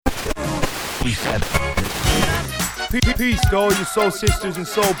Peace to all your soul sisters and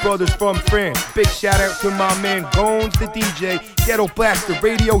soul brothers from France. Big shout out to my man Gones the DJ, Ghetto Blaster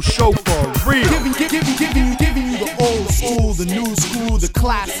radio show for real. Giving you the old school, the new school, the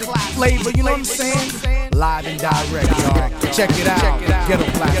classic flavor, you know what I'm saying? Live and direct, y'all. Check it out, Ghetto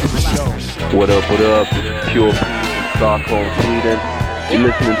Blaster show. What up, this is Pure P from Stockholm, Sweden. You're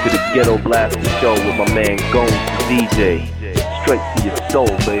listening to the Ghetto Blaster show with my man Gones the DJ. Straight to your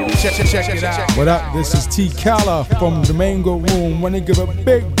soul, baby. Check it out. What up? This is T. Calla from the Mango Room. Want to give a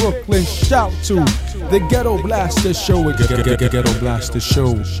big Brooklyn shout to the Ghetto Blaster Show. Ghetto Blaster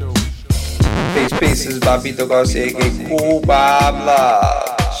Show. Peace, this is Babito Garcia, aka Cool Bob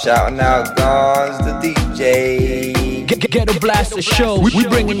Love. Shouting out Guns, the DJ. Ghetto Blaster Show. We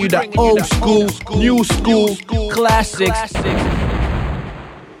bringing you the old school, new school, classics.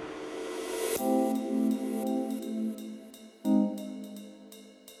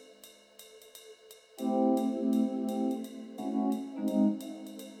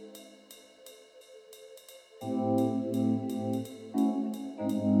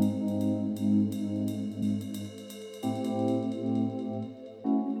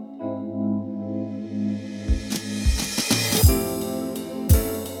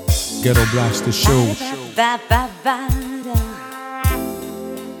 Ghetto Blaster Show.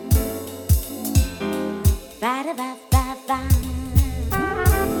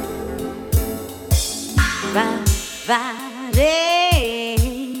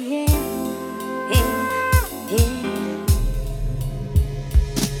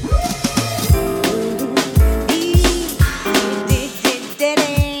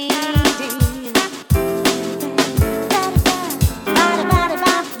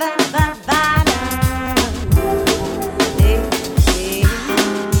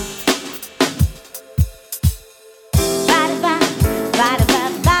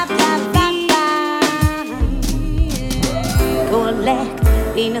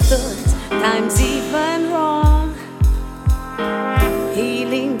 In a third times even wrong,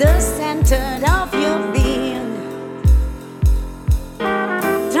 healing the center of your being.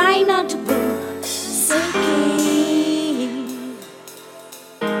 Try not to put sinking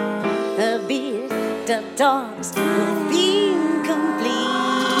a bit of dogs of being complete.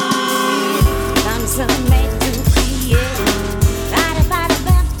 Times are made to create.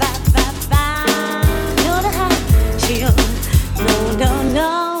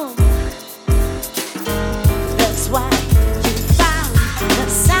 No, that's why you found the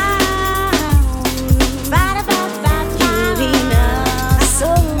sound. Healing a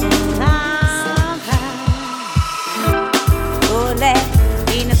soul. Oh, let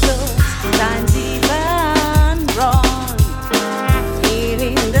in a close times even wrong.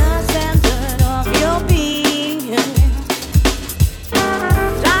 Healing the center of your being.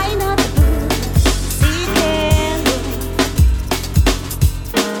 Try not to seek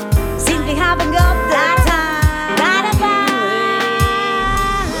haven't got that time.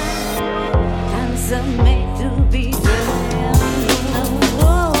 Times are made to be real.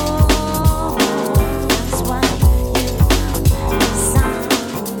 That's why you sound.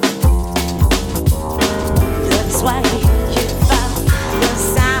 That's why you found the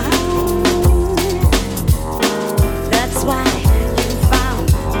sound. That's why you found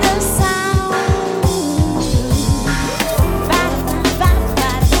the sound.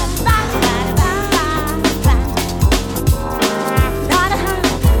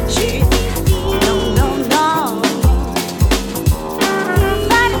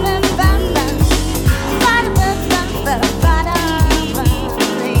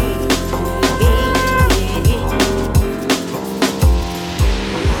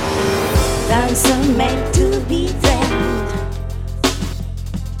 Are meant to be drowned.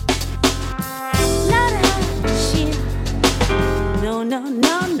 Not a shit. No.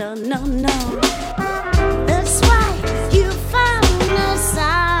 That's why you found a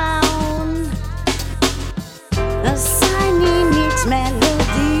sound. A sign in its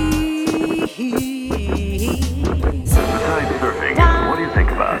melody. Time surfing. What do you think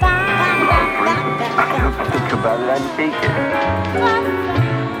about it? Think about it and take it.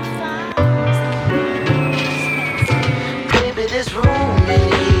 This room in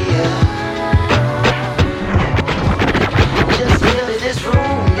here. Just give me this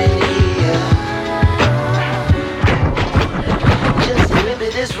room in here. Just give me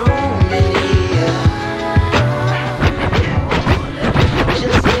this room in here.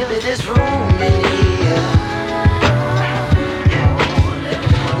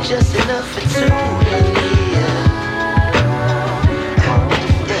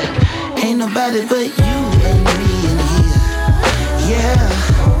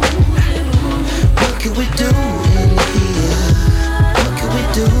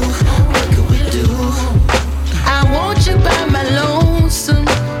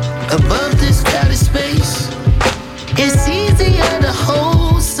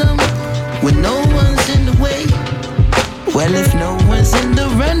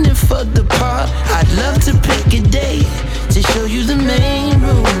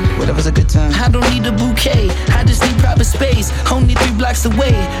 blocks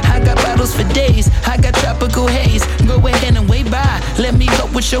away. I got bottles for days, I got tropical haze. Go ahead and wave by, let me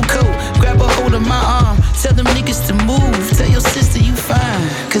help with your coat. Grab a hold of my arm, tell them niggas to move. Tell your sister you fine,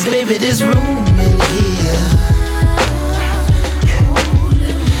 cause baby there's room in here.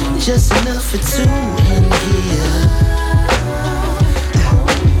 Just enough for two in here.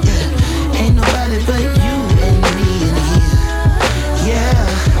 Ain't nobody but you and me in here. Yeah.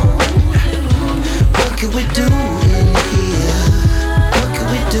 What could we do in here? What could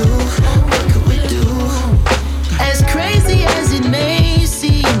we do? What could we do? As crazy as it may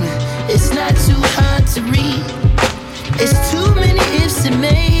seem, it's not too hard to read. It's too many ifs and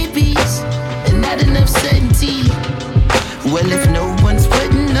maybes, and not enough certainty. Well, if no one's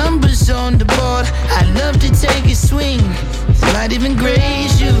putting numbers on the board, I'd love to take a swing. It might even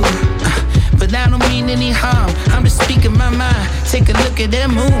graze you, but I don't mean any harm. I'm just speaking my mind. Take a look at that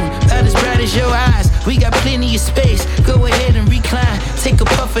moon, about as bright as your eyes. We got plenty of space, go ahead and recline. Take a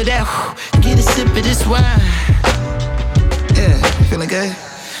puff of that, get a sip of this wine. Yeah, feeling good?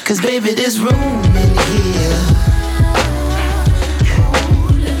 Cause baby, there's room in here.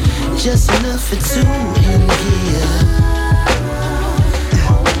 Just enough for two in here.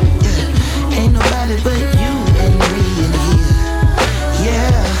 Ain't nobody but you and me in here.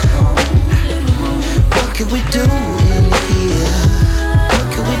 Yeah. What could we do in here? What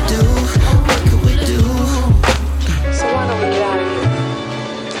could we do? What could we do? So why don't we get out of here?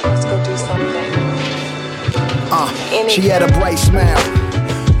 Let's go do something. She had a bright smile.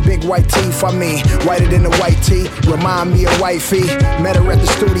 Big white teeth, I mean, whiter than the white tee. Remind me of wifey. Met her at the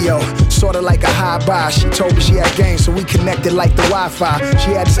studio, sorta like a high buy. She told me she had game, so we connected like the Wi-Fi.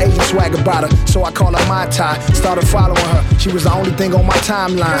 She had this Asian swag about her, so I call her my tie. Started following her, she was the only thing on my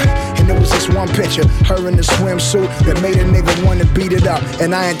timeline. And there was this one picture, her in the swimsuit, that made a nigga wanna beat it up,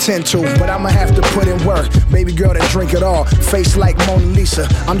 and I intend to. But I'ma have to put in work, baby girl that drink it all. Face like Mona Lisa,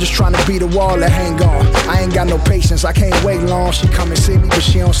 I'm just trying to beat a wall that hang on. I ain't got no patience, I can't wait long. She come and see me, but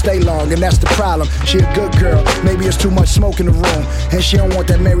she don't stay long, and that's the problem. She a good girl, maybe it's too much smoke in the room, and she don't want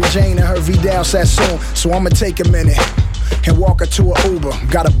that Mary Jane and her Vidal Sassoon. So I'ma take a minute and walk her to a Uber.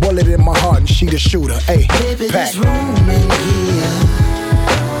 Got a bullet in my heart and she the shooter. Hey, baby, pack. there's room in here.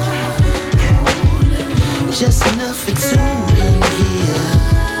 Just enough for two in here.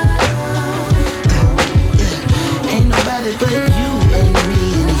 Ain't nobody but you and me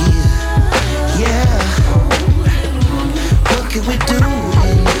in here. Yeah. What could we do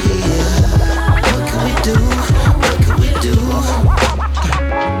in here? What could we do? What could we do?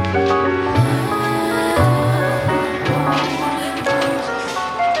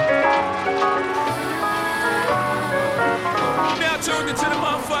 Now tuned into the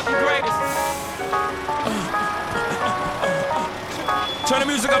motherfucking greatest. Turn the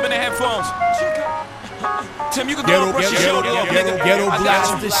music up in the headphones. Tim, you can go and brush your shoulder off, nigga. Ghetto I got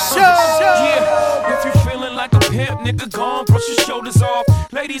Blast you. the show. Yeah, if you feeling like a pimp, nigga, go and brush your shoulders off.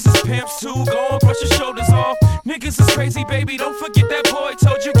 Ladies is pimps too, go and brush your shoulders off. Niggas is crazy, baby, don't forget that boy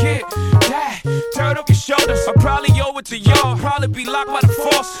told you get that. Turn up your shoulders. I probably owe it to y'all, probably be locked by the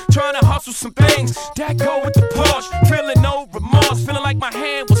force. Trying to hustle some things, that go with the Porsche. Feeling no remorse, feeling like my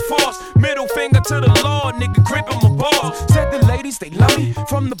hand was forced. Middle finger to the Lord, nigga, gripping my balls. Said the ladies, they love me,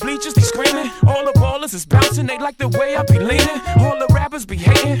 from the bleachers, they screaming. All the ballers is bouncing, they like the way I be leaning. All the rappers be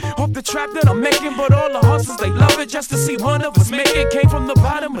hating, off the trap that I'm making. But all the hustlers, they love it, just to see one of us make it. Came from the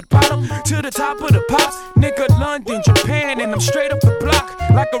bottom of the bottom, to the top of the pops. Nigga, London, Japan, and I'm straight up the block.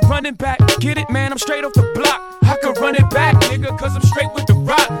 Like a running back, get it, man, I'm straight off the block. I could run it back, nigga, cause I'm straight with the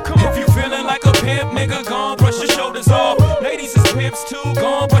rock. Come on. If you feeling like a pimp, nigga, go on, brush your shoulders off. Ladies is pimps too, go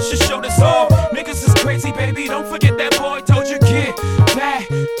on, brush your shoulders off. Niggas is crazy, baby, don't forget that boy told you get that.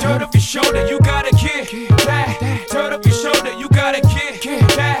 Dirt off your shoulder, you gotta get that. Dirt off your shoulder, you gotta get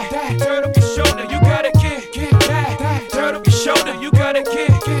that. Dirt off your shoulder, you gotta get that. Dirt off your shoulder, you gotta get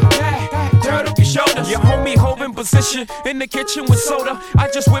that. Dirt off your shoulder. Your homie holding position in the kitchen with soda. I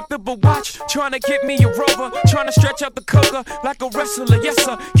just whipped up a watch, trying to get me a Rover. Trying to stretch out the coca like a wrestler, yes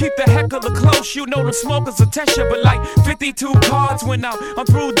sir. Keep the heckler close, you know the smokers attention. But like 52 cards went out, I'm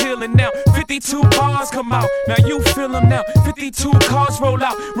through dealing now. 52 bars come out, now you feel them now. 52 cards roll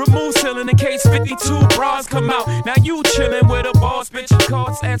out, remove ceiling in case 52 bras come out. Now you chillin' with a boss, bitch,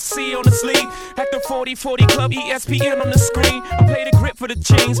 cards SC on the sleeve. At the 40-40 club, ESPN on the screen. I play the grip for the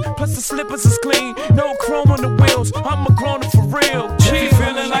jeans, plus the slippers is clean. No chrome on the wheels, I'm a grown up for real. If you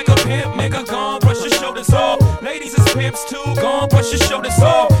feeling like a pimp, nigga, go on, brush your shoulders off. Ladies is pimps too, go on, brush your shoulders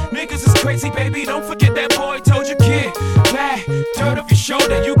off. Niggas is crazy, baby, don't forget that boy told you get that. Dirt off your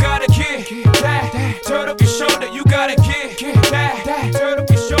shoulder, you gotta get that. Dirt off your shoulder, you gotta get that. Dirt off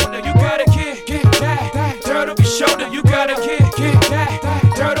your shoulder, you gotta get that. Dirt off your shoulder, you gotta get that.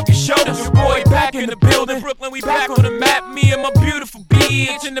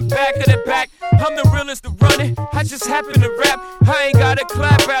 is to run it. I just happen to rap. I ain't gotta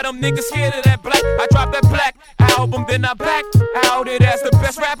clap at them niggas scared of that black. I dropped that black album, then I back out it as the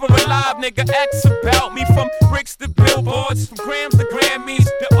best rapper alive. Nigga, X about me from bricks to billboards, from grams to Grammys.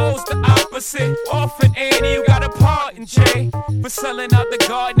 The O's the opposite. Orphan Annie, you got a part in Jay for selling out the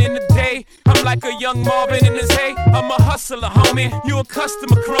garden in the day. I'm like a young Marvin in his hay. I'm a hustler, homie. You a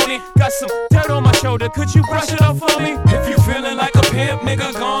customer crony. Got some dirt on my shoulder. Could you brush it off for me? If you feeling like a pimp,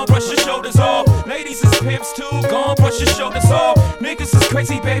 nigga, gon' brush your shoulders off. Ladies is pimps too, gon' brush your shoulders off. Niggas is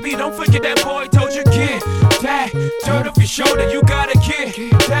crazy, baby. Don't forget that boy told you, kid. That dirt off your shoulder, you got a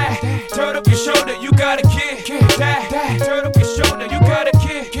kid. That dirt off your shoulder, you got a kid. That dirt off your shoulder, you got a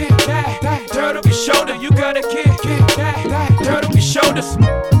kid. That dirt off your shoulder, you got a kid. That dirt off your shoulders.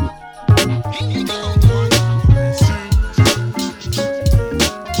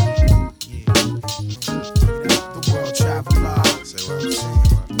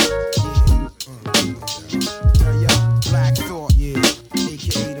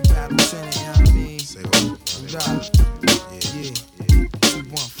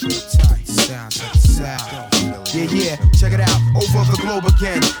 Yeah, check it out, over the globe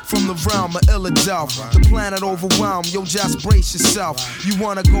again, from the realm of Philadelphia, the planet overwhelmed, yo, just brace yourself. You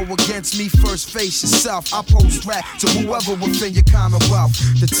wanna go against me, first face yourself. I post rap to whoever within your commonwealth.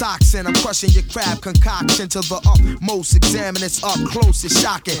 The toxin, I'm crushing your crab concoction to the utmost, examine it's up close, it's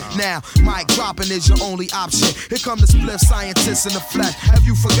shocking. Now, mic dropping is your only option. Here come the spliff scientists in the flesh. Have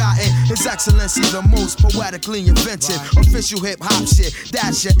you forgotten His Excellency, the most poetically inventive, official hip hop shit?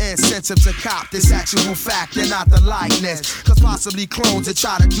 That's your incentive to cop this actual fact and not the likeness. Cause possibly clones that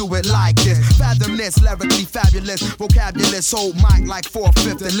try to do it like this. Fathom this, lyrically fabulous, vocabulous, hold mic like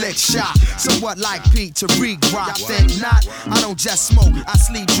 4/5 and lick shot. Somewhat like Pete Tariq rock, think not. I don't just smoke, I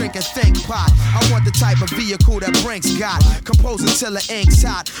sleep, drink, and think pot. I want the type of vehicle that Brinks got. Compose until the ink's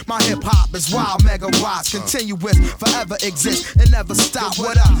hot. My hip hop is wild, megawatts, continuous, forever exist and never stop.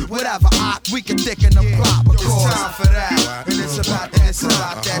 What up, whatever, we can thicken the plot. It's time for that, and it's about that, it's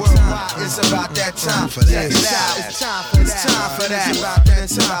about that time. It's about that time for that. It's time for that. It's time for that. It's about that.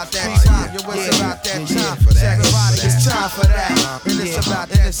 It's about that time. Yo, it's about that time. Everybody, it's time for that. And it's about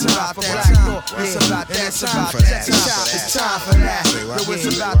that. It's about that time. It's about that. It's about that time. It's time for that. Yo,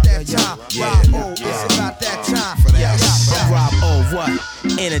 it's about that time. Rob O, it's about that time. I'm Rob O,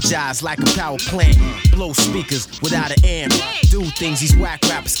 what? Energized like a power plant. Blow speakers without an amp. Do things these whack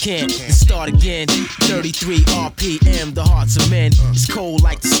rappers can't. Then start again. 33 RPM, the hearts of men. It's cold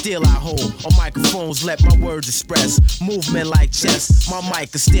like the steel I hold. On microphones, let my words express. Movement like chess. My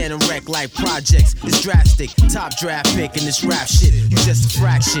mic is standing wreck like projects. It's drastic. Top draft pick in this rap shit. You just a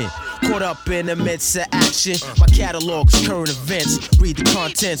fraction. Caught up in the midst of action. My catalog is current events. Read the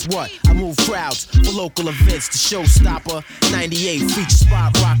contents. What? I move crowds for local events. The showstopper. 98 feature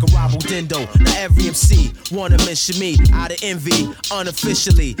spot rocker Robo Dindo. Now every MC wanna mention me out of envy.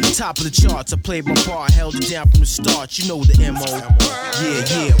 Unofficially top of the charts. I played my part, held it down from the start. You know the MO.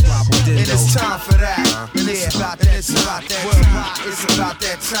 Yeah, Robo Dindo. And it's time for that. And it's about that. It's about that. It's about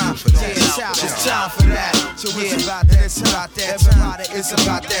that time for that. It's time for that. So it's about that. It's about that time. It's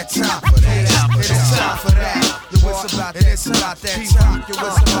about that time for that. And it's time for that. Yo, it's about that. It's about that time. Yo,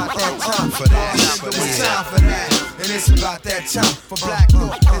 it's about that time for that. It's time for that. And it's about that time for Black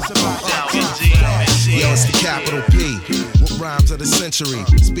Thought. It's about that time. Yo, it's the capital P. With rhymes of the century.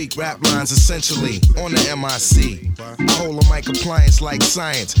 Speak rap lines essentially on the MIC. I hold a mic appliance like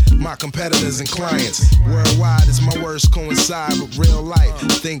science. My competitors and clients. Worldwide as my words coincide with real life.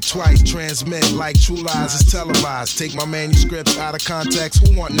 Think twice, transmit like True Lies is televised. Take my manuscripts out of context.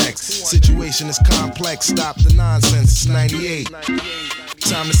 Who want next? Situation is complex. Stop the nonsense. It's 98.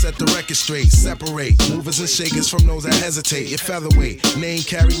 Time to set the record straight, separate movers and shakers from those that hesitate. You're featherweight, name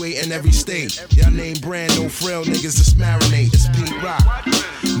carry weight in every state. Y'all name brand, no frail niggas just marinate. It's Pete Rock,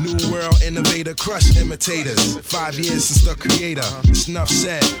 new world innovator, crush imitators. 5 years since the creator. It's enough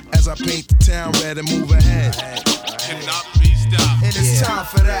said as I paint the town red and move ahead. Cannot be stopped. And it's time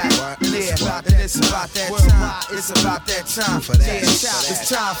for that. And it's about that. It's about that time. It's about that time for that. It's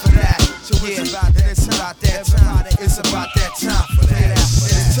time for that. So it's about that. It's about that time. It's about that time for that.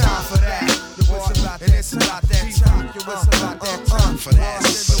 It's time for that. Yo, it's about that. It's about that time. Yo, it's about that time for that.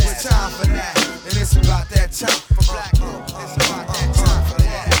 It's time for that. And it's about that time for Black. It's about that time for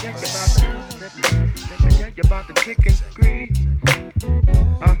that. You're about the chicken greed.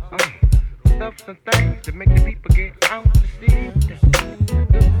 Stuff some things to make the people get out to see.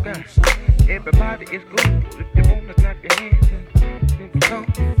 Everybody is good. If you wanna clap your hands and stomp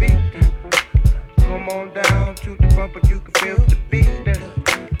your feet. Come on down to the bumper, you can feel the beat.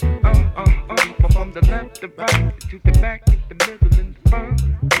 From the left to right, to the back, in the middle, and the front.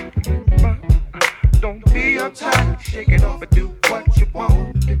 Don't on time, shake it off and do what you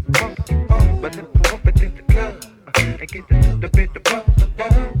want. But if you want it in the club, and get the bit to bump it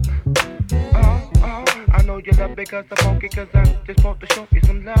down. I know you love because I'm funky, cause I just want to show you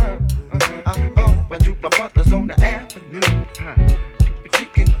some love. But you my brothers on the avenue,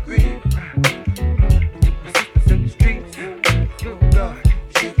 chicken green, sisters in the streets, good Lord,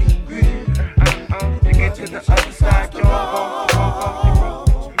 chicken green. To get to the other side,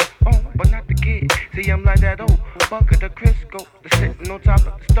 but not the kid. See, I'm like that old bucket of Crisco that's sitting on top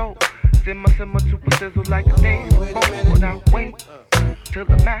of the stove. Simmer, super sizzle like a damn phone. Now wait till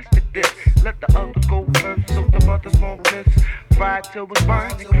the master dips. Let the others go first so the brothers won't miss. Fried till it's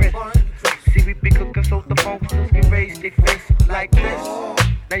burning crisp. See, we be cooking so the folks can raise their fists like this.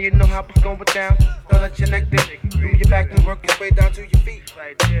 Now you know how it's going down. Don't let your neck dip. Move your back and work your way down to your feet.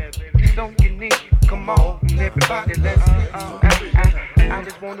 Right there, baby. It's so unique. Come on, everybody, let's I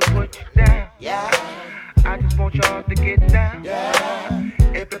just wanna put you down. Yeah. I just want y'all to get down. Yeah.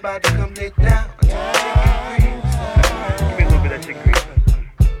 Everybody come lay down. Give me a little bit of chicken grease.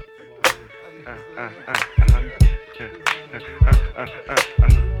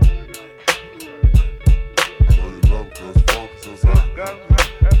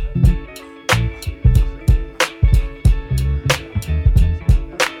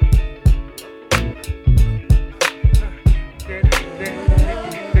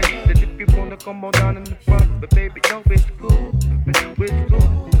 Come on down in the front, but baby, don't be school. With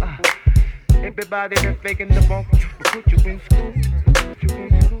school. Everybody that's faking the bunk will put you in school.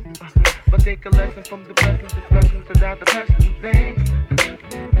 But take a lesson from the blessings without the passion thing.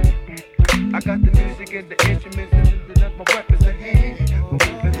 I got the music and the instruments and that's my weapons at hand.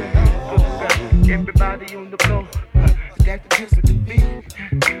 Everybody on the floor, that's the kiss with the beat.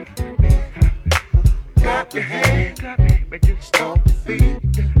 Clap your hands, but just stomp the feet.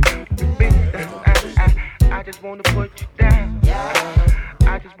 I just wanna put you down.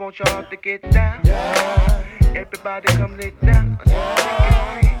 I just want y'all to get down. Everybody come lay down.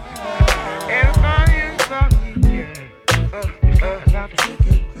 Everybody is on me.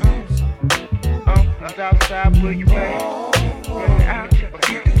 Outside where you bang. Out, check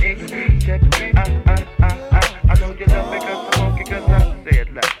I know you love me cause I'm funky cause I say it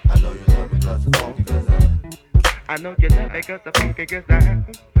loud. I know you love me cause I'm funky cause I know you love me cause I'm funky cause I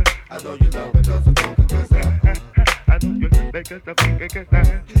know you love me cause I'm funky cause I know you love me cause I'm funky cause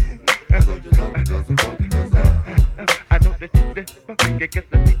I know you love me cause I'm funky cause I know that you're funky cause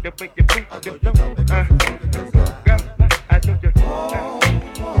I think the way you bring it low. I know you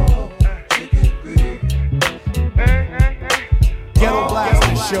Ghetto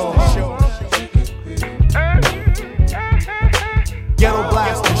Blaster Show. Ghetto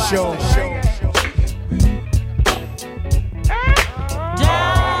Blaster Show.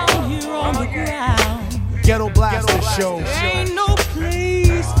 Down here on the ground, Ghetto Blaster Show. ain't no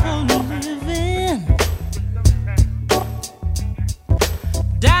place for living.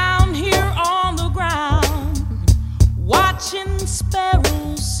 Down here on the ground, watching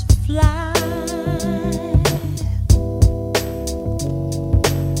sparrows fly.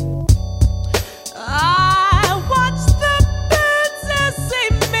 I watch the birds as they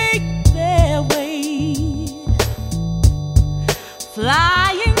make their way,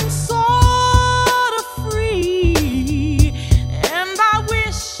 flying sort of free, and I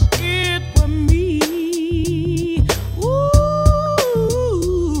wish it were me. Ooh,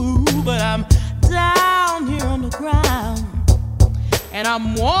 but I'm down here on the ground, and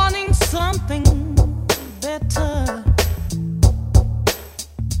I'm wanting something better.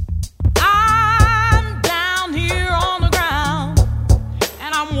 I'm down here on the ground,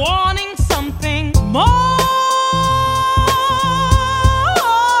 and I'm wanting something more.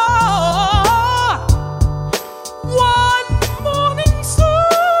 One morning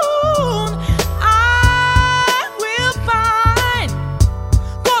soon, I will find,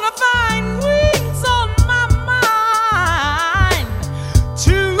 gonna find wings on my mind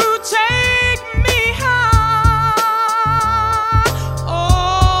to take me high.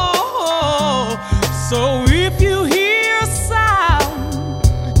 Oh, so if you hear sound,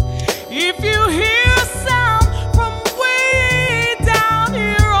 if you hear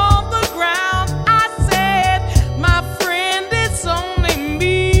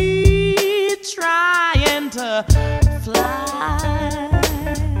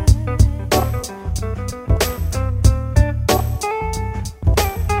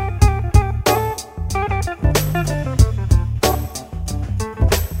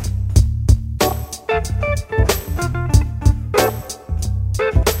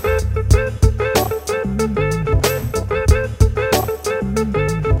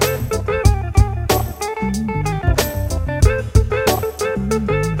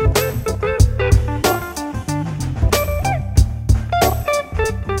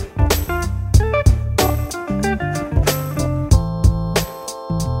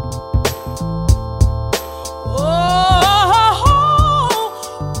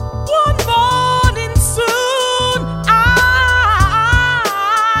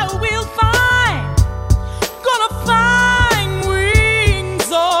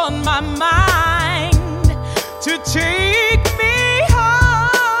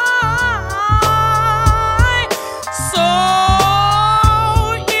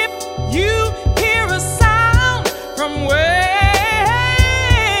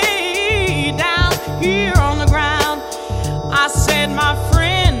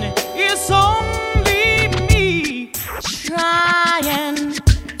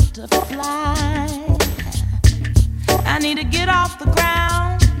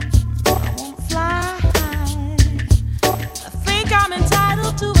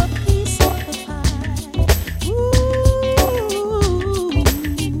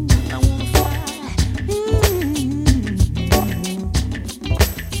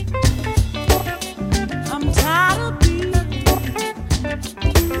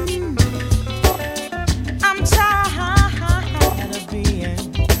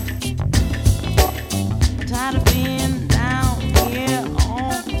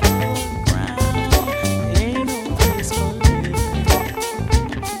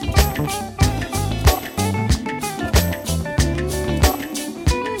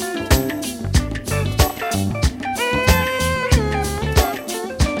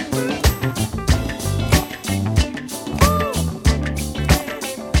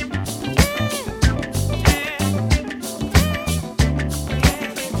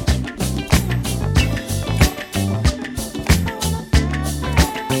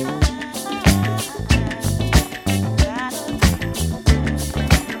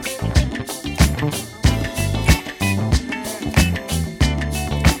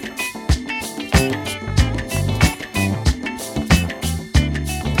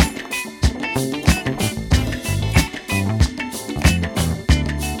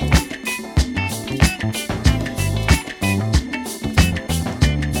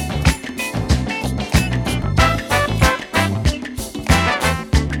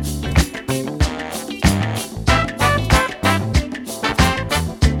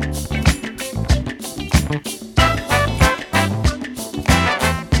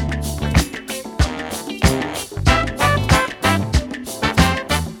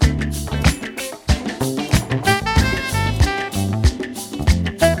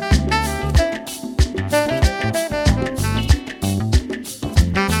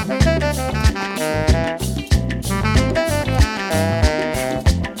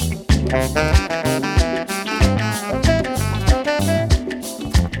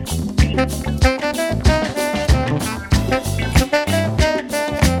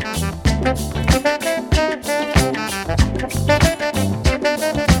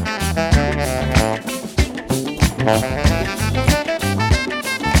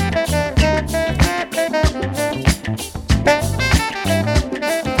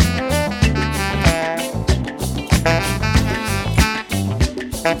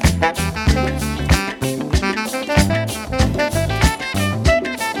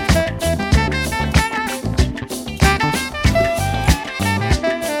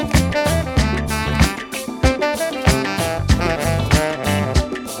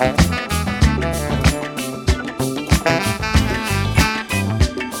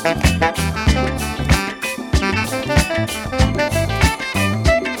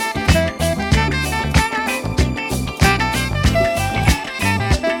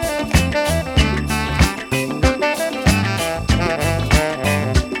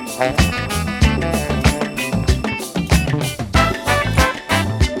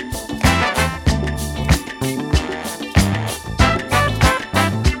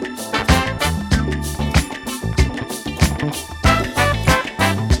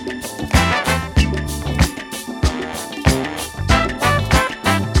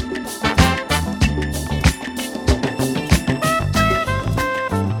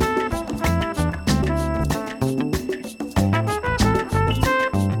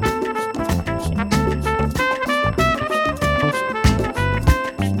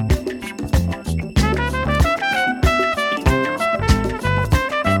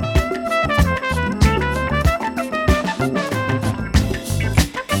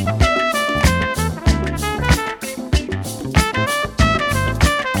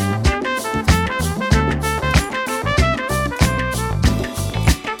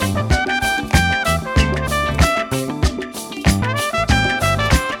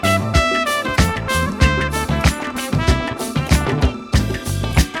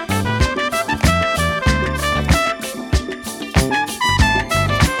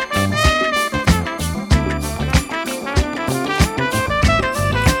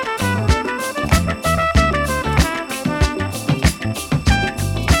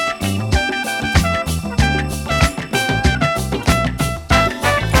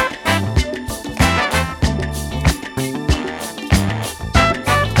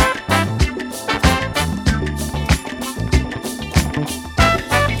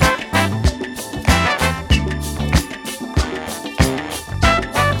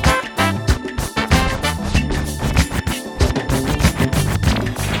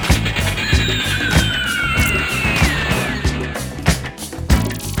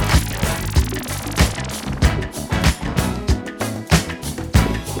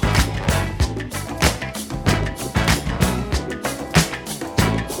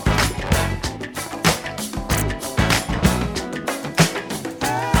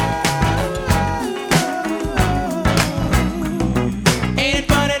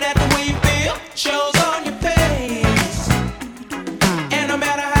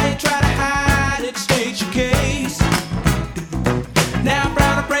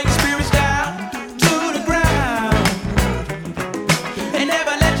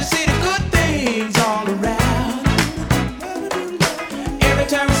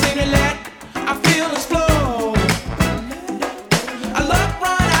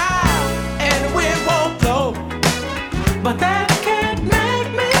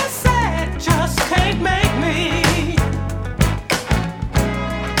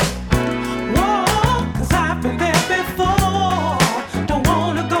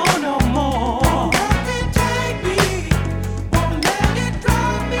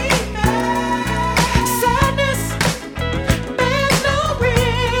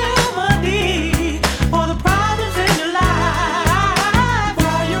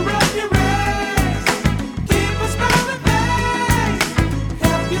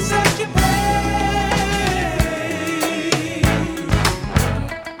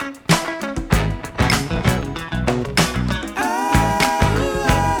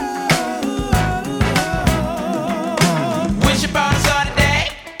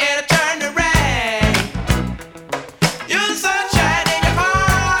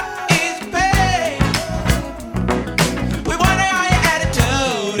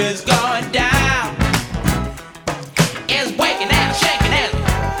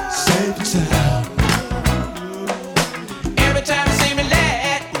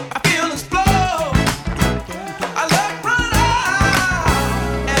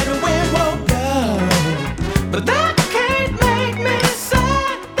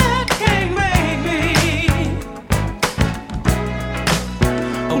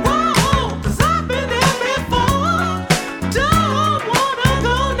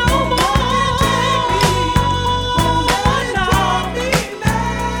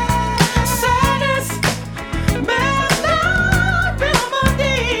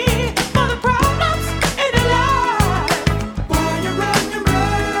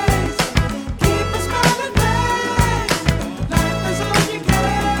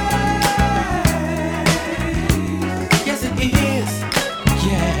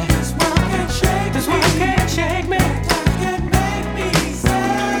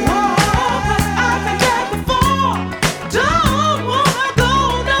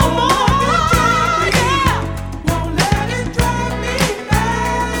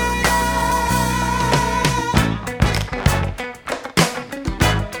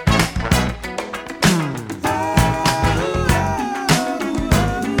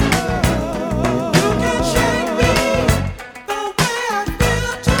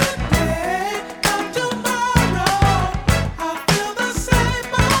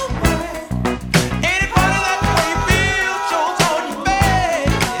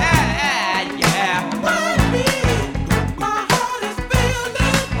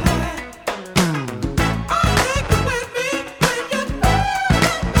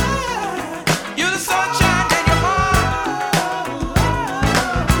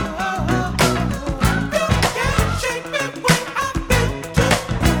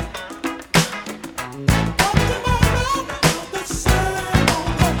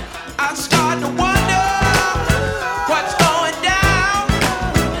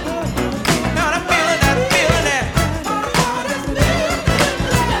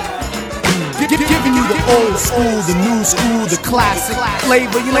the new school, the classic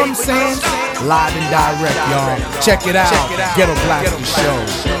flavor, you know what I'm saying? Live and direct, y'all. Check it out. Ghetto Blaster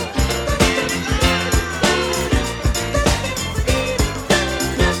Show.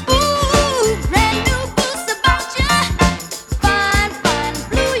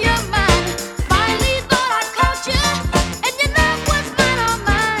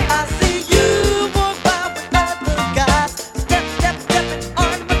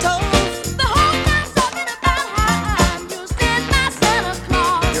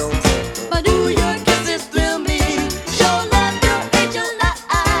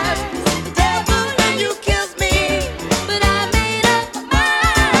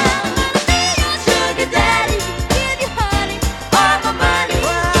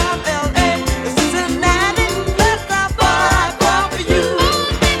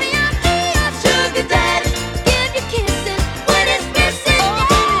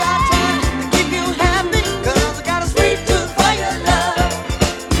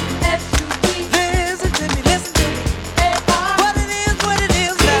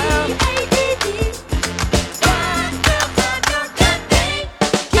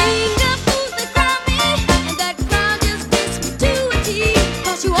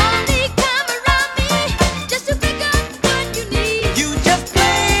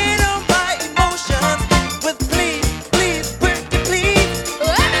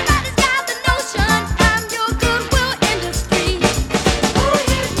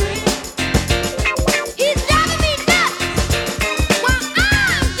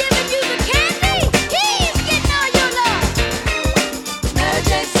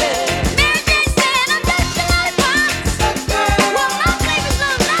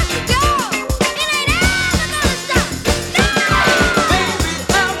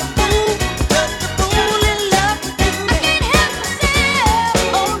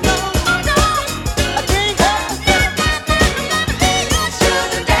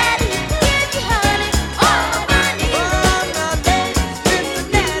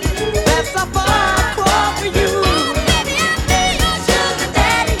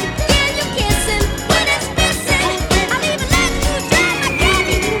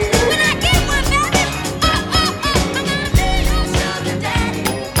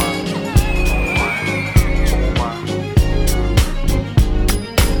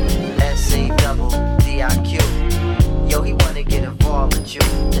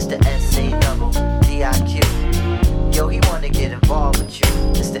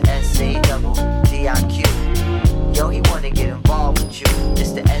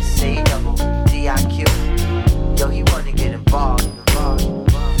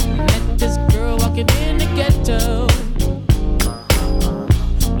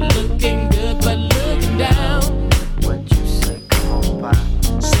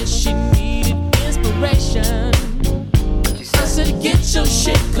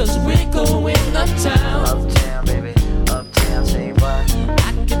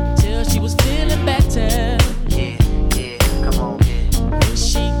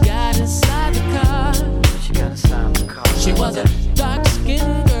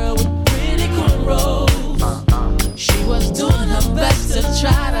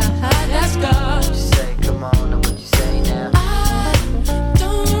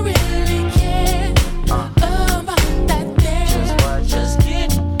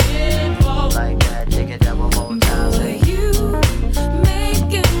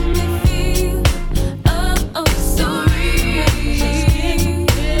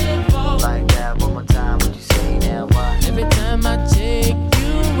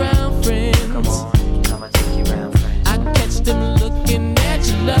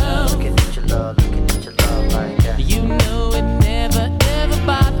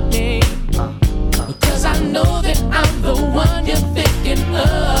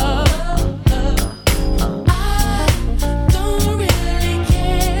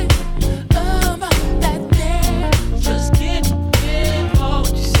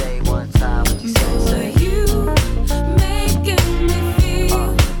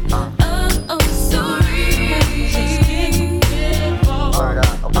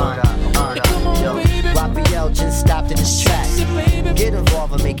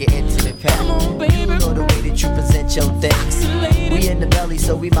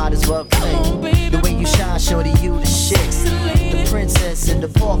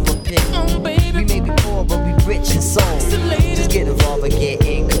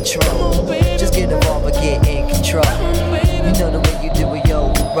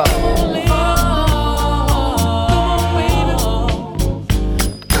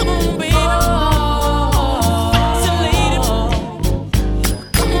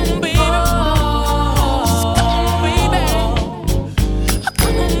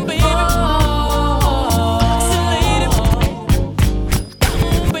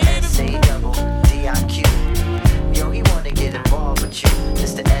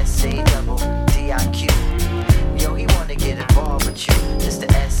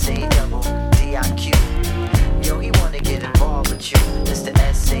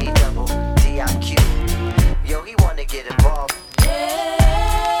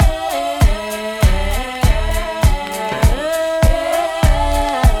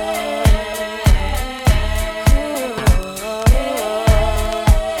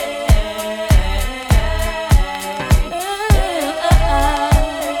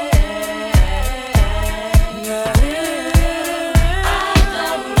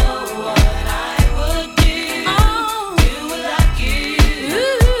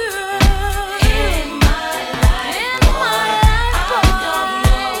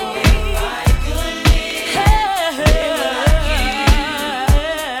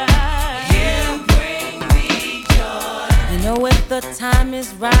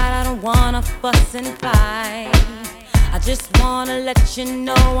 is right, I don't wanna fuss and fight. I just wanna let you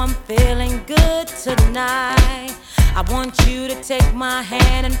know I'm feeling good tonight. I want you to take my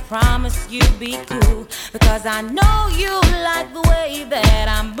hand and promise you'll be cool, because I know you like the way that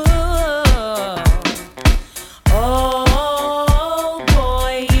I move. Oh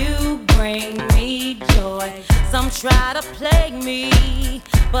boy, you bring me joy. Some try to plague me,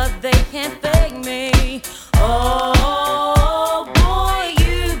 but they can't fake me. Oh boy,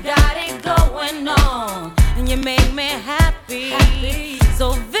 you got it going on, and you make me happy.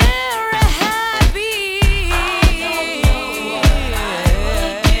 So very happy.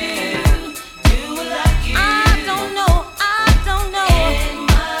 I don't know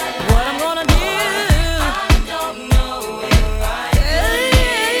what I'm gonna do.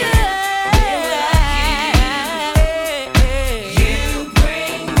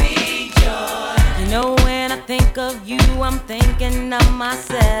 Think of you, I'm thinking of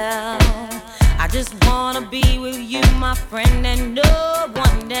myself. I just wanna be with you, my friend, and no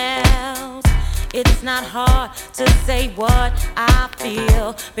one else. It's not hard to say what I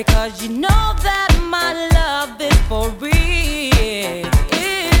feel, because you know that my love is for real.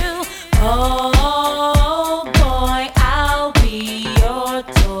 Oh boy, I'll be your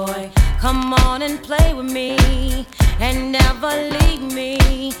toy. Come on and play with me and never leave me.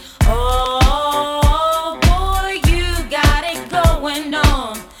 Oh,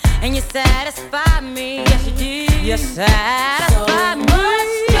 and you satisfy me. Yes, you do. You satisfy me.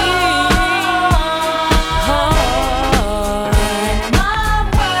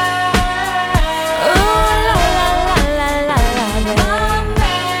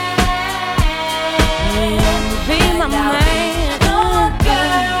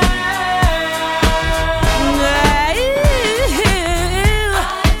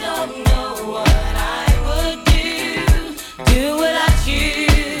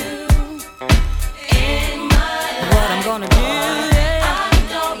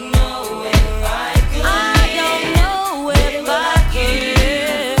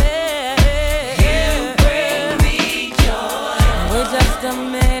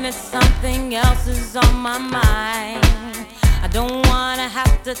 On my mind, I don't wanna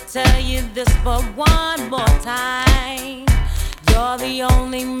have to tell you this but one more time. You're the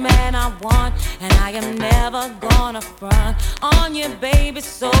only man I want, and I am never gonna front on you, baby.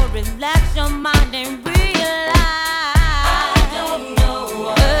 So relax your mind and realize I don't know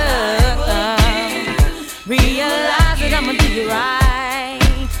what I would do. Realize that I'ma do you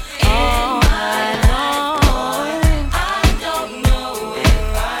right. Oh, I know.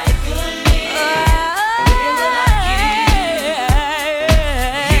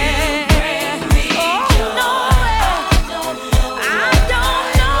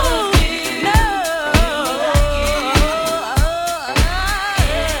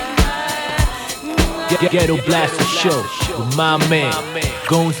 Ghetto Blaster Show with my man,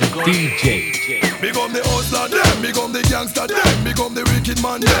 Gones the DJ. Big up the hustler them, big up the gangster them, big up the wicked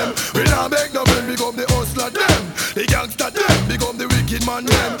man them. We not beg no friend, big up the hustler them, the gangster them, big up the wicked man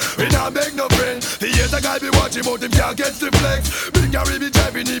them. We not beg no friend. The years a guy be watching, but him can't catch the flex. Big Gary be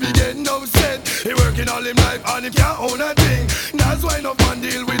driving, he be getting upset. He working all him life and he can't own a thing. That's why no man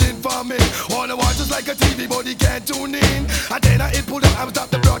deal with informing. Wanna watch us like a TV, but he can't tune in. And then I hit pull up and stop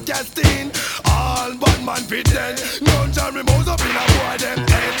the broadcasting. All bad man fit dead. Guns and remotes up in a boy them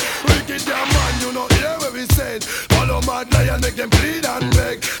head. Wicked damn man, you know hear what we said. Follow mad lion, make them bleed and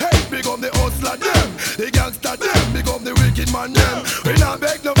beg. Hey, big up the hustler them, the gangster them, big up the wicked man them. We not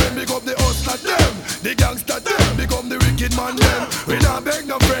beg no friend, big up the hustler them, the gangster them, big up the wicked man them. We not beg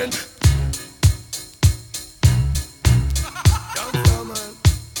no friend. Gangster man.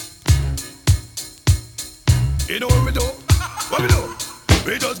 You know what we do? What we do?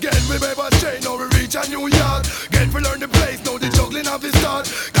 We just get with paper straight, now we reach a New York. Get to learn the place, now the juggling of it start.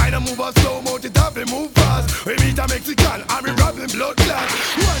 Kinda move us slow, mount it up, we move fast. We meet a Mexican, and we rapping blood clot.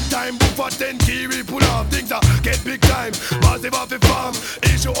 One time, move for 10 key, we pull off things that get big time. Massive off the farm,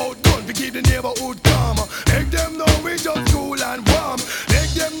 issue out gun, we keep the neighborhood calm. Make them know we just cool and warm.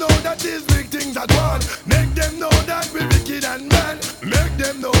 Make them know that these big things are gone. Make them know that we wicked and bad. Make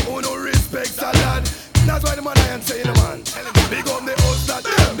them know who no respects a lad. That's why the man I am saying, man. Big up the hustler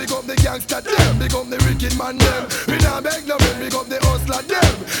them, big up the gangster them, big up the wicked man them. We not beg no friend, big up the hustler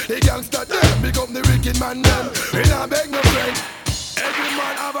them, the gangster them, big up the wicked man them. We not beg no friend. Every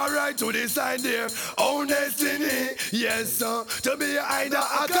man have a right to decide their own destiny. Yes, sir. To be either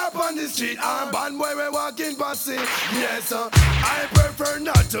a cop on the street or a bad boy we walking past it. Yes, sir. I prefer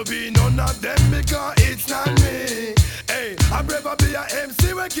not to be none of them because it's not me. Hey, I'd rather be a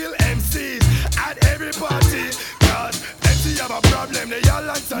MC we kill MCs at every party. Cause MC have a problem, they all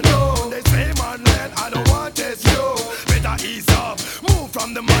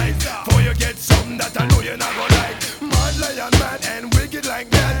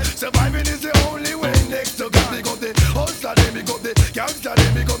Surviving is the only way next to God. Big up the hustler, them, big up the gangster,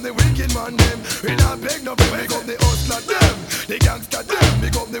 them, big up the wicked man, them. We not beg no friend, big up the hustler, them, the gangster, them,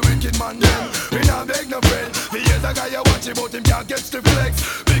 big up the wicked man, them. We not beg no friend. The years a guy you watch him, but him can't catch the flex.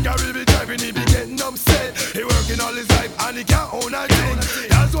 Big a will be driving, he be getting upset. He working all his life and he can't own a thing.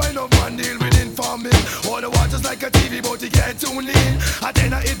 That's why no man deal with informing. All the watchers like a TV, but he can't tune in. And then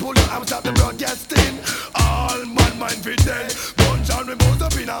I hit pull up and stop the broadcasting. All man mind fit dead. Punch on me both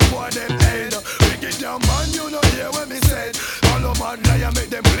up in a boy them head. Wicked young man, you know hear what me said. All the man liar make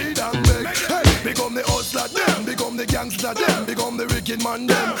them bleed and beg. Hey, become the hustler them, become the gangster them, become the wicked man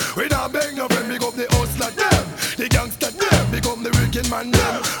them. We not beg no friend, become the hustler them, the gangster them, become the wicked man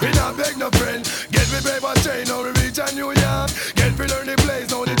them. We not beg no friend. Get me paper chain, now we reach a New York. Get me learn the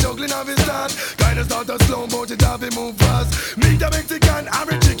place, now the juggling of his start. Kinda start to slow, but it have to move fast. Meet a Mexican,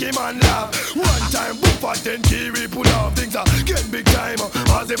 average chicken man laugh. One time, boom, for 10 key, we pull off. Things are get big time,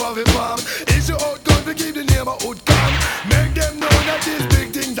 as if of a farm. Issue out, gun, we keep the neighborhood calm. Make them know that these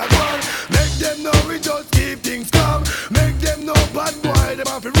big things are gone. Make them know we just keep things calm. Make them know bad boy, them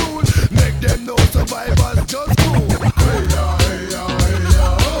have to rule. Make them know survivors just cool. Hey, yeah, hey, yeah, hey,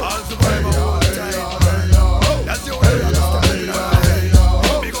 yeah. All survivors all the time. That's your way,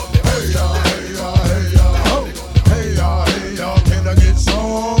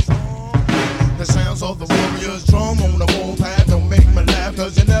 the sounds of the warrior's drum on the warpath don't make me laugh,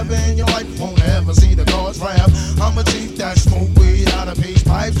 cause you never in your life won't ever see the gods rap. I'm a chief that smoke weed out of peace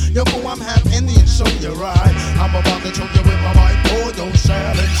pipes. Yo, boo, I'm half Indian, show you right. I'm about to choke you with my white boy, don't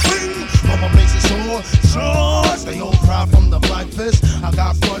shout and sing. For my place is sore, stay all proud from the black fist. I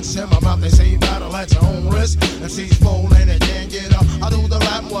got fronts in my mouth, they say battle at your own risk. And she's falling and can't get up. I do the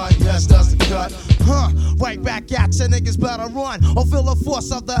rap, why, yes, that's the cut. Right back at you, niggas better run or feel the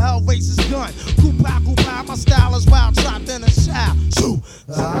force of the hell racer's gun. Coop-pow, my style is wild, trapped in a shout. Shoo,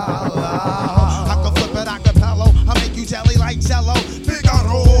 I can flip it a cappello, I make you jelly like jello.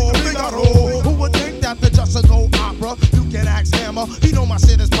 Figaro, who would think that the just a go opera? You can ask Hammer, he know my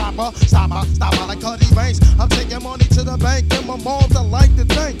shit is proper. Stop like Cuddy Banks. I'm taking money to the bank and my moms I like to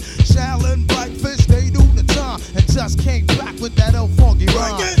think. Shallon, Blackfish, they do the time and just came back with that old funky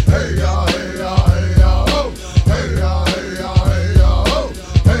rhyme. Hey ya, hey ya, hey ya, oh. Hey ya, hey ya, hey ya, oh.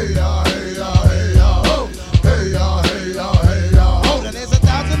 Hey ya, hey ya, hey ya, oh. Hey ya, hey ya, hey ya, oh. And there's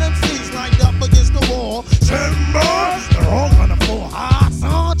 1,000 MCs lined up against the wall. Timber, they're all on the floor.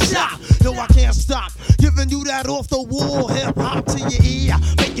 Yo, I can't stop giving you that off the wall hip hop to your ear,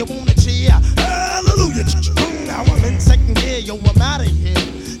 make you wanna cheer. Hallelujah. Now I'm in second gear, yo, I'm out of here.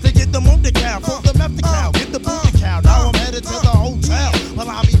 They get the monkey cow, from the meth cow, get the booty cow. Now I'm headed to the hotel. Well,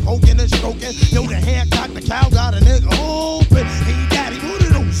 I'll be poking and stroking. Yo, the Hancock, the cow got a nigga open. Hey, daddy, what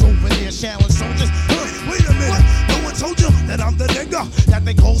are those over there, challenge soldiers? Wait a minute, no one told you that I'm the nigga that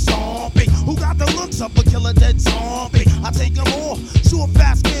they call zombie. Who got the looks of a killer dead zombie? I take them all, short,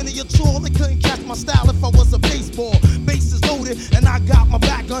 fast, skinny, or tall. They couldn't catch my style if I was a baseball. Base is loaded, and I got my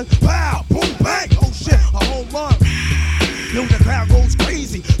back gun. Pow, boom, bang, oh shit, a home run. Yo, the crowd goes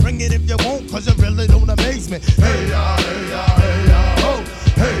crazy. Bring it if you won't, cause it really don't amaze me. Hey ya, hey ya, hey ya, oh.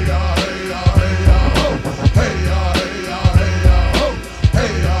 Hey ya, hey ya, hey ya, oh. Hey ya, hey ya, hey ya, oh.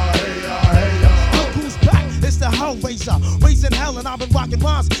 Hey ya, hey ya, hey ya. Look who's back, it's the Hellraiser. Raising hell and I've been rocking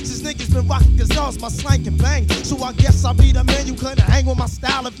rhymes since niggas been rocking gazelles, my slang can bang. So I guess I'll be the man you couldn't hang with my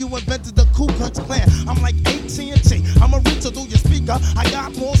style if you invented the Ku Klux Klan. I'm like AT&T, I'm a router through your speaker. I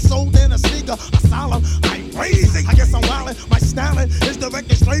got more soul than a sneaker. A solemn, I'm crazy. I guess I'm wildin'. My styling is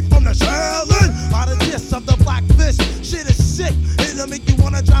directed straight from the shellin'. By the diss of the Blackfish, shit is sick. It'll make you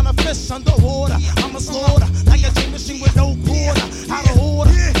wanna drown a fish underwater. I'm a slaughter, like a chain machine with no quarter. Out of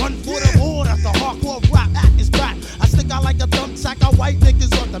order, run for the border. The hardcore rap act is back. I stick out like a thumbtack, I white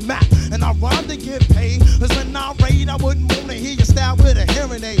niggas on the map. And I rhyme to get paid, cause when I raid, I wouldn't wanna hear your style with a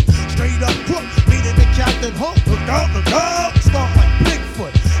hearing aid. Straight up crook, beating the Captain Hook. Look out, start like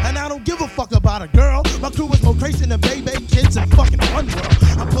Bigfoot. And I don't give a fuck about a girl. My crew is more crazy than baby kids and fucking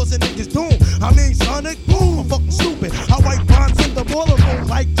Unworld. I'm causing niggas doom. I mean Sonic Boom. I'm fucking stupid. I write rhymes in the boiler room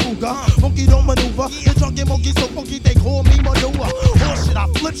like Cougar. Monkey don't maneuver. The drunken monkey so funky they call me maneuver. Bullshit, I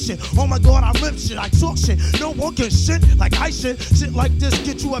flip shit. Oh my god, I rip shit. I talk shit. No one can shit like I shit. Shit like this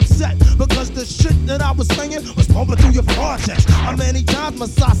get you upset because the shit that I was singing was pumping through your projects. How many times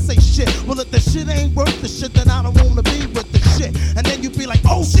must I say shit? Well, if the shit ain't worth the shit, then I don't wanna be with the shit. And then you be like,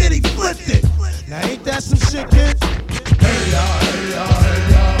 oh shit, he flipped it. Now ain't that some shit, kid? Hey ya, hey ya,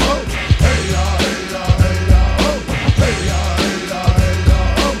 hey ya, oh. Hey ya, hey ya, hey ya, oh. Hey ya, hey ya, hey ya,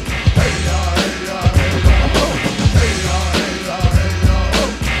 oh. Hey ya, hey ya, hey ya, oh. Hey ya, hey ya, hey ya, oh.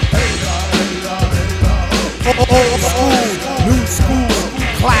 Hey ya, hey ya, hey ya, oh. Old school, new school,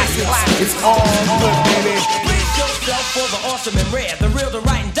 classics. It's all good, baby. Brace yourself for the awesome and rare. The real, the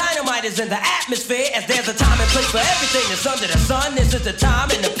right, and dynamite is in the atmosphere. As there's a time and place for everything that's under the sun. This is the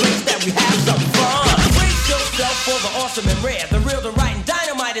time and the place that we have some fun. Brace yourself for the awesome and rare. The real, the right, and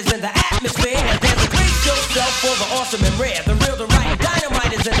dynamite is in the atmosphere. As there's a brace yourself for the awesome and rare. The real, the right, and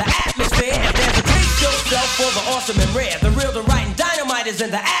dynamite is in the atmosphere. As there's a brace yourself for the awesome and rare. The real, the right, and dynamite is in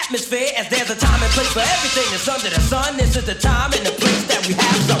the atmosphere. As there's a time and place for everything that's under the sun. This is the time and the place that we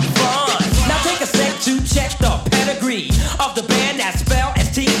have some fun. Now take a sec to check the pedigree of the band that's spelled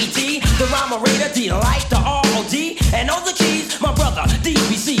S-T-E-T. The rhyme-a-rator, D-Light, the R-O-D, and on the keys, my brother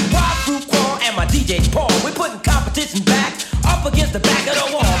DBC, Wild Fruit Quan, and my DJ Paul. We're putting competition back up against the back of the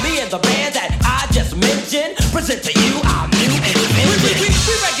wall. Me and the band that I just mentioned present to you our new invention.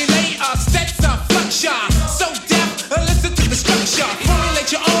 We regulate our steps, our fluxure. So deaf, listen to the structure.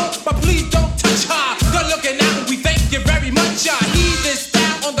 Formulate your own, but please don't touch her. Good looking out, we thank you very much. Heed this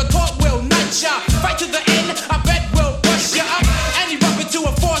style on the court, will nut ya. Fight to the end, I bet we'll bust ya up. And you bump into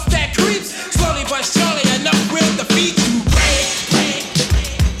a force that creeps. Slowly but surely, enough will defeat you.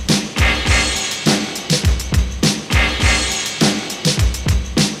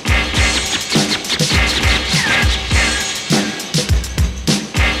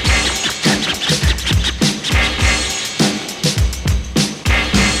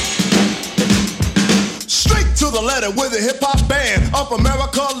 Letter with a hip-hop band of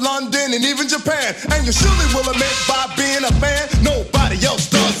America, London, and even Japan. And you surely will admit by being a fan, nobody else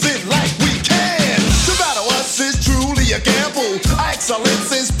does it like we can. To battle us is truly a gamble. Our excellence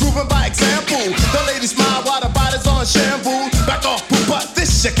is proven by example. The ladies smile while the body's on shampoo. Back off, but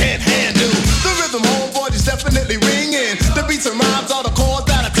this you can't handle. The rhythm, homeboy, is definitely ringing. The beats and rhymes are the chords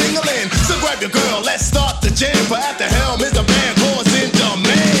that are tingling. So grab your girl, let's start the jam. For at the helm is the band chords in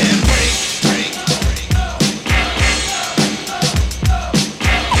demand.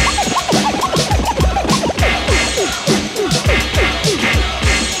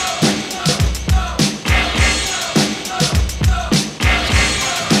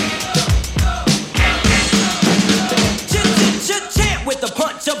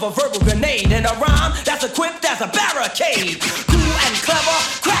 Of a verbal grenade and a rhyme that's equipped as a barricade. Cool and clever,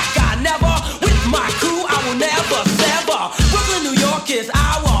 crack I never. With my crew I will never sever. Brooklyn, New York is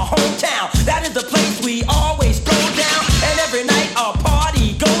our hometown. That is the place we always go down. And every night a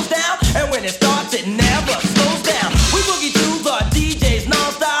party goes down. And when it starts it never slows down. We boogie to the DJs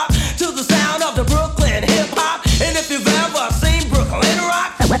non-stop, to the sound of the Brooklyn hip-hop. And if you've ever seen Brooklyn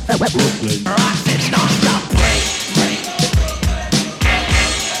rock, Brooklyn rocks it non-stop.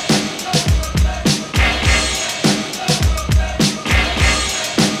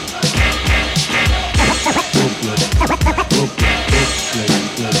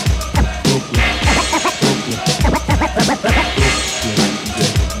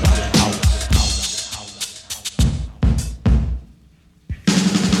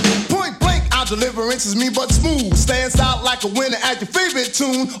 Deliverance is mean but smooth. Stands out like a winner at your favorite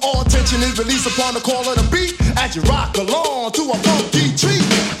tune. All tension is released upon the call of the beat as you rock along to a funky treat.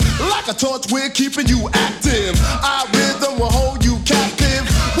 Like a torch, we're keeping you active. Our rhythm will hold you captive.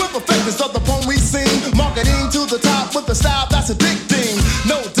 With the effectiveness of the poem we sing. Marketing to the top with a style that's addicting.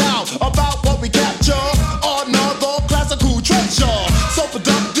 No doubt about what we capture. Another classical treasure. So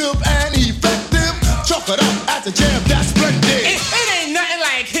productive and effective. Chalk it up as a jam that's splendid. It ain't nothing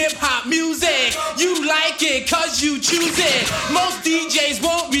like hip-hop music. You like it cause you choose it. Most DJs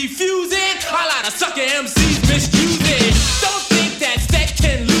won't refuse it. A lot of sucker MCs misuse it. Don't think that Stet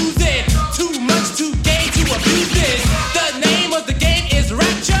can lose it. Too much to gain to abuse it. The name of the game is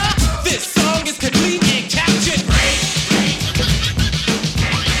Rapture. This song is complete and captured.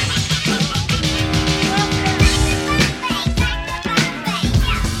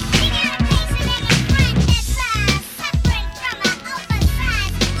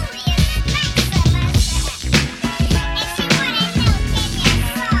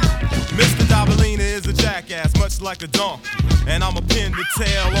 Much like a donkey, and I'm a pin to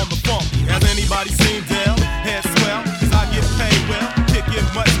tail on the funk. Has anybody seen Dell? Head swell, cause I get paid well. Kick it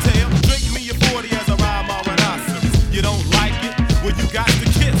much tail. Drink me a 40 as I ride my rhinoceros. You don't like it? Well, you got to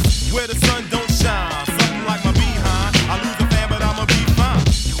kiss where the sun don't shine. Something like my behind. I lose a fan, but I'ma be fine.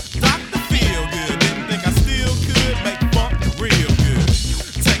 Dr. Feel Good didn't think I still could make funk real good.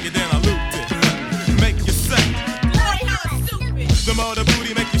 Take it, then I looped it. Make you say, Lord, how stupid. The more the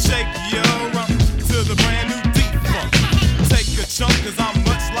booty make you shake, yo. To the brand new deep funk. Take a chunk, cause I'm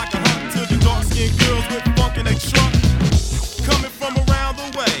much like a hunt to the dark skinned girls with funk in they trunk. Coming from around the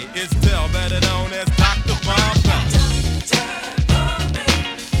way,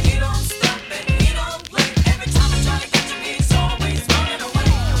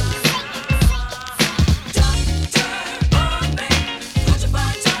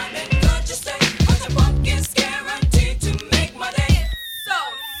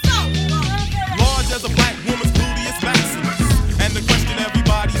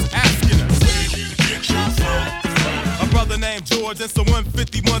 St. George, it's a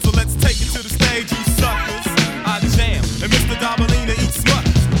 151, so let's take it to the stage, you suckers. I jam, and Mr. Dabalina eats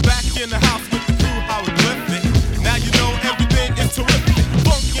smuckers. Back in the house with the crew, hieroglyphic. Now you know everything is terrific.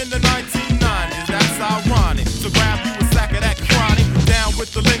 Funk in the 1990s, that's ironic. So grab you a sack of that chronic. Down with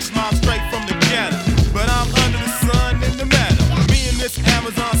the lynch mob straight from the ghetto. But I'm under the sun in the meadow. Me and this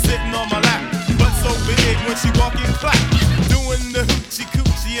Amazon sitting on my lap. But so big when she walk in clap. Doing the hoochie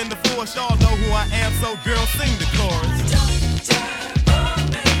coochie in the force. Y'all know who I am, so girl, sing the chorus.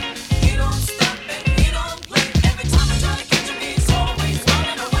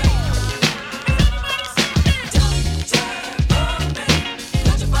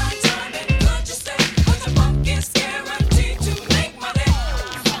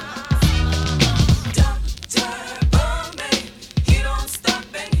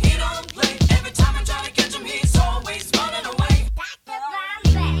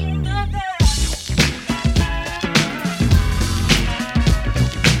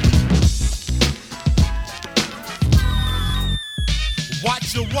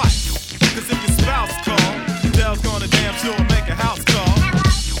 Watch your wife, cause if your spouse call, Dell's gonna damn sure make a house call.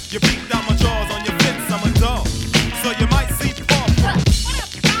 You peeked out my drawers on your fence, I'm a dog, so you might see Paw.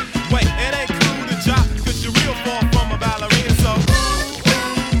 Wait, it ain't cool to drop, cause you're real far from a ballerina. So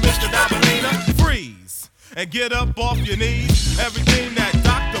ooh, Mr. Dabalina, freeze, and get up off your knees. Everything that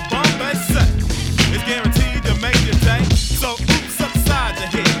Dr. Bombay said is guaranteed to make your day. So oops, upside your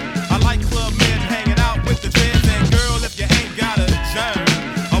head. I like club men hanging out with the dreads, and girl, if you ain't got a germ,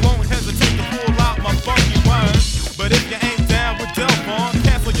 I won't hesitate to pull out my funky worms. But if you ain't down with Delphon,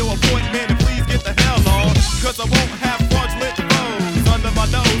 cancel your appointment and please get the hell on. Cause I won't have fraudulent foes under my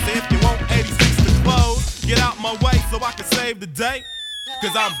nose. If you want 86 to close, get out my way so I can save the day.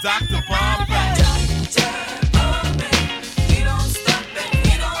 Cause I'm Dr. Bombay.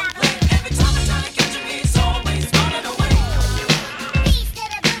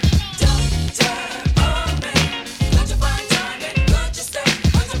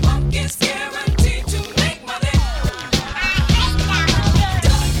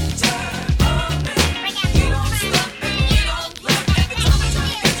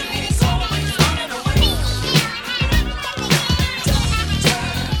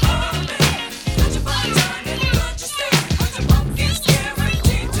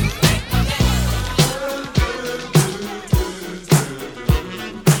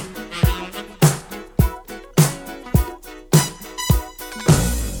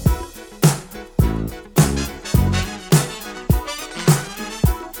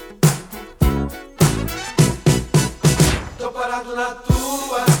 parado na tua.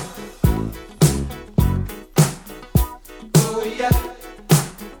 Oh yeah.